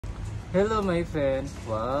Hello my friend.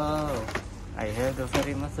 Wow, I have the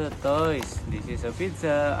very master toys. This is a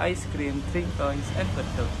pizza, ice cream, drink toys, and hot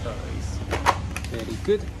dog toys. Very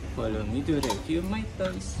good. Follow me to review my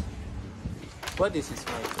toys. What is this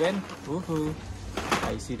my friend? Woohoo!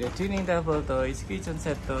 I see the tuning table toys, kitchen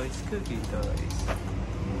set toys, cooking toys.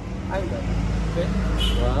 I love it my friend.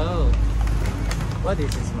 Wow! What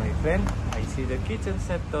is this my friend? I see the kitchen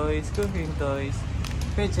set toys, cooking toys,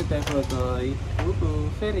 vegetable toy.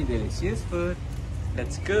 Woohoo! Very delicious food.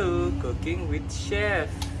 Let's go cooking with chef.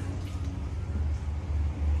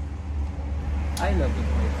 I love it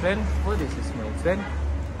my friend. What is this my friend?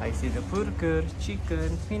 I see the burger,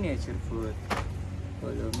 chicken, miniature food.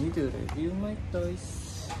 Follow me to review my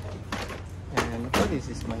toys. And what is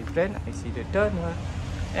this my friend? I see the donut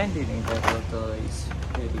and dining table toys.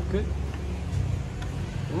 Very good.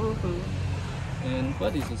 Woohoo! And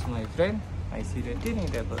what is this my friend? I see the dining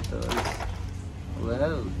table toys.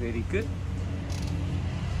 Wow, very good.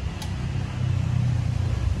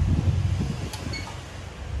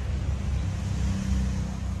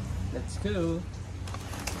 Let's go.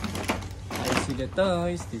 I see the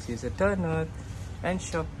toys. This is a donut and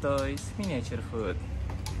shop toys, miniature food.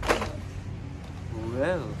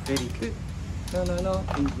 Well, very good. No,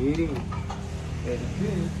 in here. Very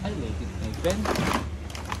good. I like it, my friend.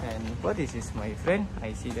 And what is this, my friend?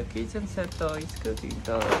 I see the kitchen set toys, cooking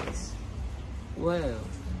toys. Well.